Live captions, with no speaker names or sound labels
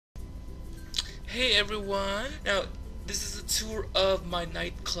Hey everyone! Now, this is a tour of my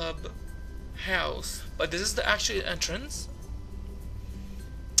nightclub house, but this is the actual entrance.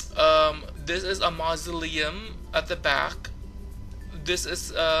 This is a mausoleum at the back. This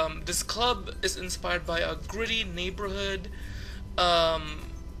club is inspired by a gritty neighborhood,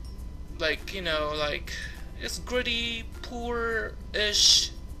 like it's gritty,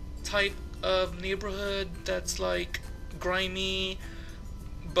 poor-ish type of neighborhood that's like grimy,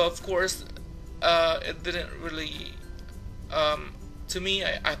 but of course it didn't really to me.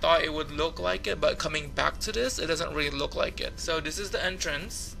 I thought it would look like it, but coming back to this, it doesn't really look like it. So this is the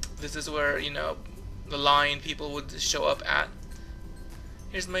entrance. This is where, the line people would show up at.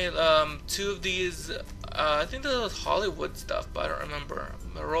 Here's my two of these I think this was Hollywood stuff, but I don't remember.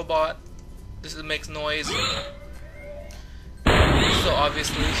 A robot. Makes noise. So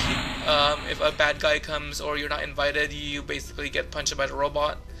obviously, if a bad guy comes or you're not invited, you basically get punched by the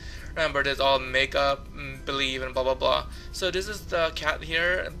robot. Remember, there's all makeup, believe, and blah blah blah. So this is the cat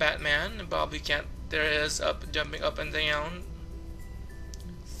here, Batman. Bobby Cat. There is jumping up and down.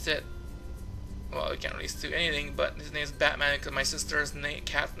 Sit. Well, we can't really do anything, but his name is Batman because my sister's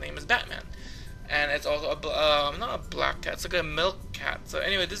cat's name is Batman. And it's also not a black cat, it's like a milk cat. So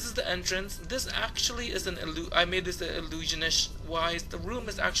anyway, this is the entrance. This actually is I made this illusionish wise. The room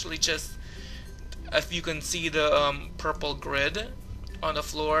is actually just, if you can see the purple grid on the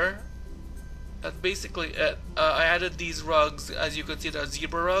floor, that's basically it. I added these rugs, as you can see, the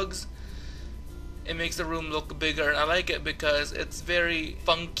zebra rugs. It makes the room look bigger, and I like it because it's very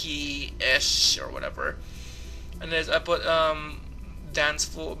funky-ish or whatever. And I put dance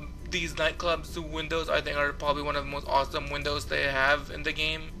floor. These nightclubs, the windows, I think are probably one of the most awesome windows they have in the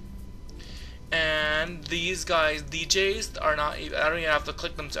game. And these guys, DJs, are not even, I don't even have to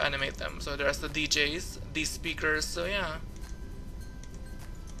click them to animate them. So there's the DJs, these speakers, so yeah.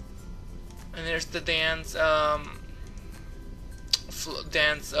 And there's the dance,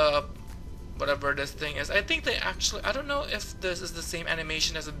 whatever this thing is. I think they actually, I don't know if this is the same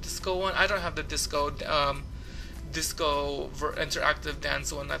animation as a disco one. I don't have the disco interactive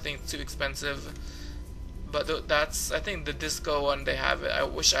dance one. I think it's too expensive, but that's, I think the disco one, they have it. I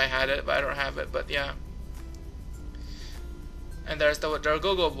wish I had it, but I don't have it. But yeah, and there's the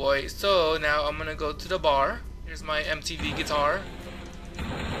Go Boy. So now I'm gonna go to the bar. Here's my MTV guitar.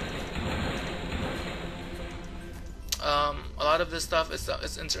 A lot of this stuff is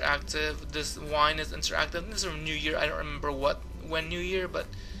interactive. This wine is interactive. This is from New Year. I don't remember when New Year, but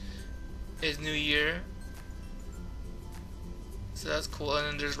it's New Year. So that's cool. And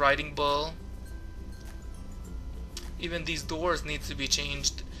then there's Riding Bull. Even these doors need to be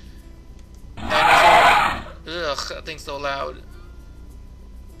changed. Ugh, that thing's so loud.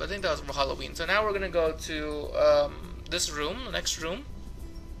 But I think that was for Halloween. So now we're gonna go to this room. The next room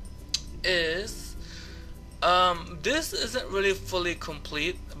is this isn't really fully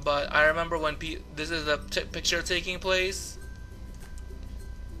complete, but I remember when this is a picture taking place.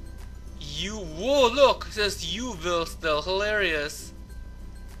 Whoa, look, it says Yoworld still, hilarious.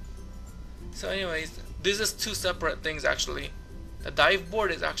 So anyways, this is two separate things actually. The dive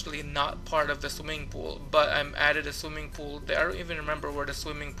board is actually not part of the swimming pool, but I'm added a swimming pool there. I don't even remember where the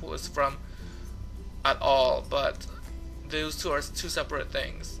swimming pool is from at all, but those two are two separate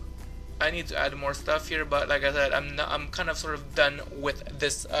things. I need to add more stuff here, but like I said, I'm kind of sort of done with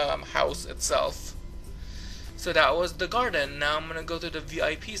this house itself. So that was the garden. Now I'm gonna go to the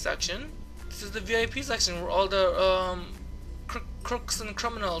VIP section. This is the VIP section where all the crooks and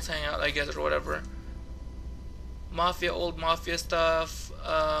criminals hang out, I guess, or whatever. Old mafia stuff.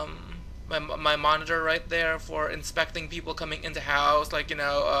 My monitor right there for inspecting people coming into house. Like, you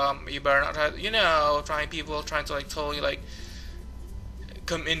better not try, trying to like totally like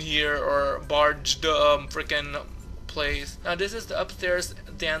come in here or barge the freaking place. Now this is the upstairs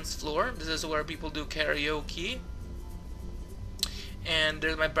dance floor. This is where people do karaoke. And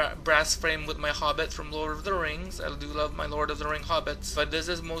there's my brass frame with my hobbit from Lord of the Rings. I do love my Lord of the Ring hobbits. But this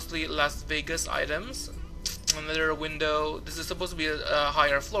is mostly Las Vegas items. Another window. This is supposed to be a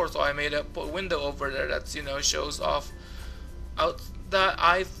higher floor, so I made a window over there that's, shows off out that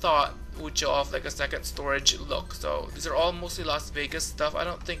I thought would show off like a second storage look. So these are all mostly Las Vegas stuff. I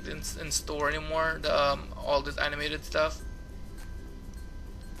don't think it's in store anymore, the all this animated stuff.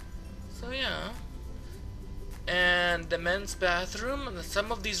 So yeah. And the men's bathroom.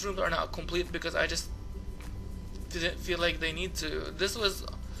 Some of these rooms are not complete because I just didn't feel like they need to. This was,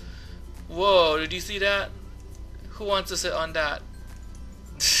 whoa, did you see that? Who wants to sit on that?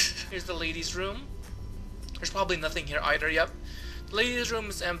 Here's the ladies' room. There's probably nothing here either. Yep. The ladies' room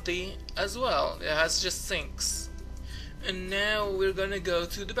is empty as well. It has just sinks. And now we're gonna go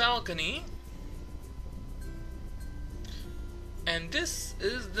to the balcony. And this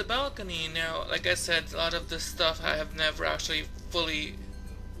is the balcony. Now, like I said, a lot of this stuff I have never actually fully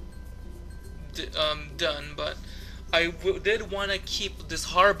done, but I did want to keep this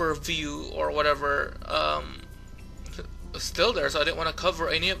harbor view or whatever still there, so I didn't want to cover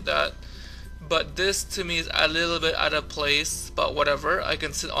any of that. But this to me is a little bit out of place, but whatever, I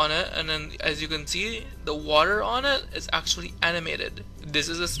can sit on it, and then as you can see, the water on it is actually animated. This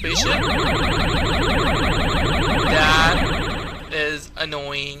is a spaceship. That is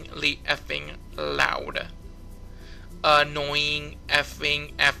annoyingly effing loud. Annoying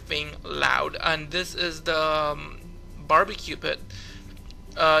effing loud. And this is the barbecue pit.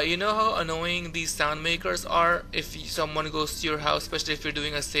 You know how annoying these sound makers are if someone goes to your house, especially if you're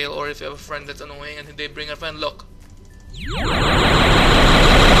doing a sale or if you have a friend that's annoying and they bring a friend. Look.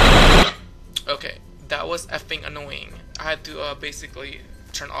 Okay, that was effing annoying. I had to basically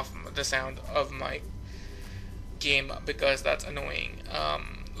turn off the sound of my game because that's annoying. A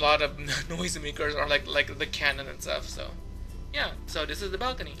lot of noise makers are like the cannon and stuff. So yeah, so this is the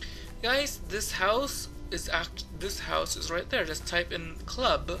balcony, guys. This house is right there. Just type in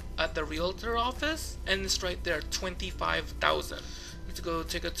club at the realtor office and it's right there. 25,000. Let's go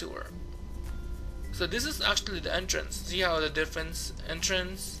take a tour. So this is actually the entrance. See how the difference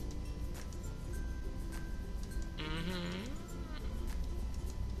entrance.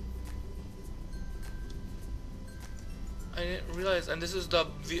 I didn't realize, and this is the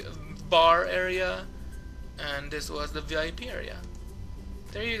bar area, and this was the VIP area.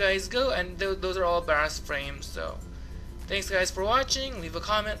 There you guys go, and those are all brass frames. So thanks guys for watching. Leave a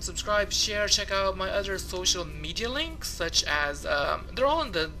comment, subscribe, share, check out my other social media links, such as they're all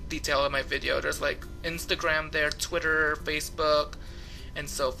in the detail of my video. There's like Instagram there, Twitter, Facebook, and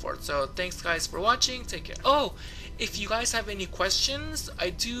so forth. So thanks guys for watching. Take care. Oh, if you guys have any questions, I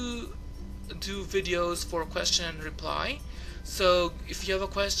do videos for question and reply. So if you have a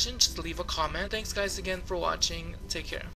question, just leave a comment. Thanks guys again for watching. Take care.